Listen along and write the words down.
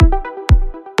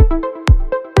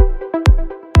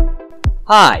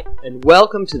Hi, and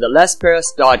welcome to the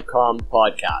lesparis.com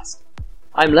podcast.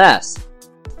 I'm Les.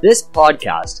 This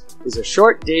podcast is a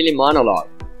short daily monologue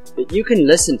that you can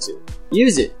listen to.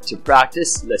 Use it to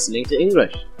practice listening to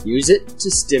English. Use it to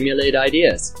stimulate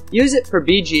ideas. Use it for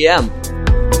BGM.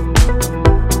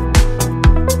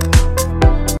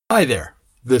 Hi there.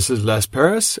 This is Les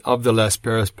Paris of the Les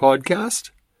Paris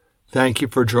podcast. Thank you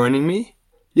for joining me.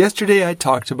 Yesterday I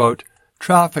talked about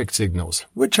traffic signals,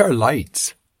 which are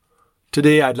lights.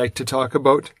 Today I'd like to talk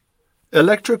about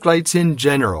electric lights in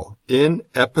general in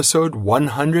episode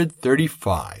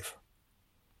 135.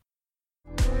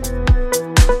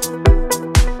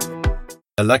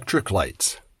 Electric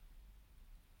lights.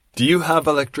 Do you have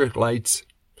electric lights?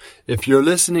 If you're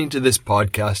listening to this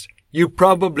podcast, you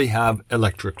probably have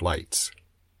electric lights.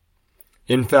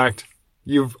 In fact,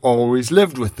 you've always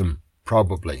lived with them,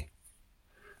 probably.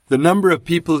 The number of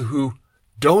people who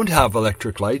don't have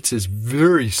electric lights is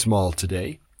very small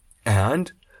today,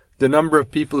 and the number of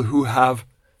people who have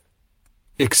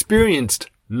experienced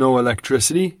no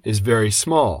electricity is very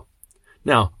small.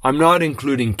 Now, I'm not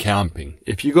including camping.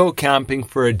 If you go camping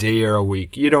for a day or a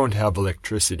week, you don't have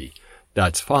electricity.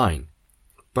 That's fine.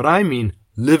 But I mean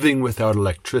living without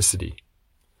electricity.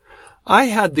 I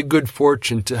had the good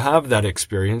fortune to have that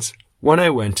experience when I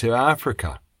went to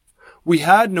Africa. We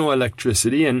had no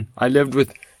electricity and I lived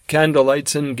with candle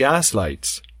lights and gas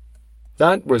lights.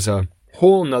 That was a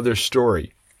whole nother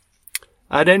story.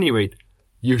 At any rate,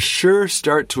 you sure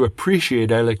start to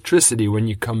appreciate electricity when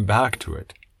you come back to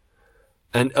it.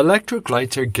 And electric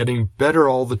lights are getting better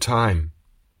all the time.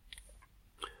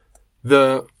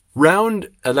 The round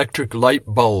electric light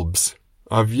bulbs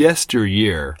of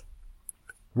yesteryear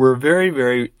were very,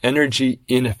 very energy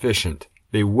inefficient.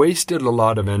 They wasted a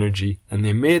lot of energy and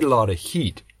they made a lot of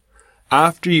heat.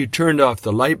 After you turned off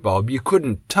the light bulb, you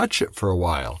couldn't touch it for a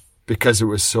while because it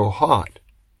was so hot.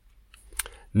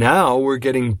 Now we're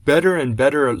getting better and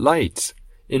better lights.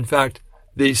 In fact,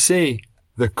 they say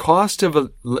the cost of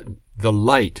the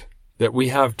light that we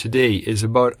have today is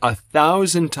about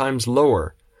 1,000 times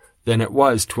lower than it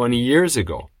was 20 years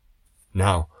ago.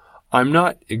 Now, I'm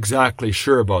not exactly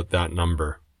sure about that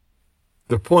number.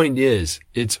 The point is,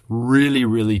 it's really,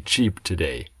 really cheap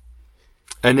today.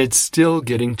 And it's still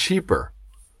getting cheaper.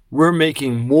 We're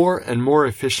making more and more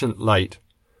efficient light.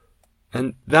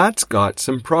 And that's got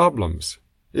some problems.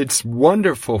 It's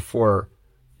wonderful for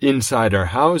inside our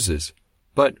houses,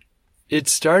 but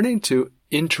it's starting to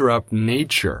interrupt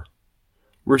nature.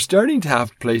 We're starting to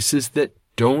have places that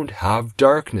don't have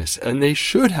darkness, and they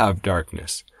should have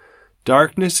darkness.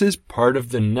 Darkness is part of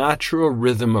the natural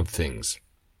rhythm of things.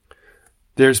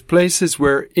 There's places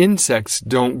where insects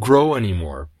don't grow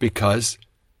anymore because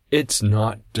it's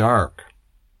not dark.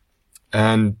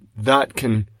 And that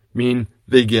can mean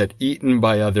they get eaten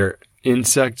by other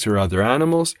insects or other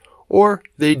animals, or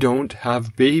they don't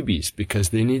have babies because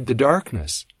they need the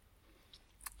darkness.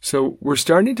 So we're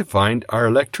starting to find our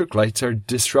electric lights are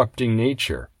disrupting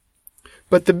nature.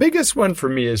 But the biggest one for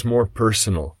me is more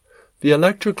personal. The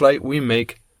electric light we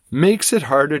make makes it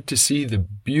harder to see the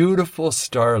beautiful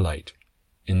starlight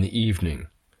in the evening.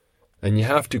 And you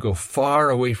have to go far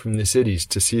away from the cities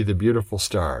to see the beautiful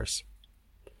stars.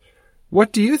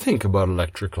 What do you think about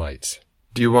electric lights?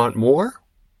 Do you want more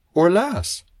or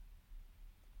less?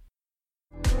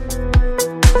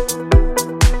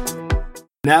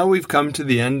 Now we've come to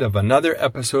the end of another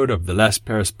episode of the Les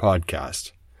Paris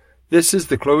podcast. This is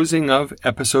the closing of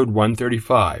episode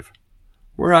 135,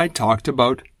 where I talked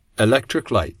about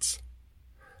electric lights.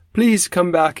 Please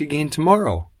come back again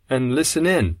tomorrow and listen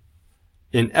in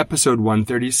episode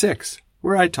 136,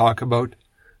 where I talk about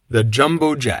the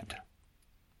jumbo jet.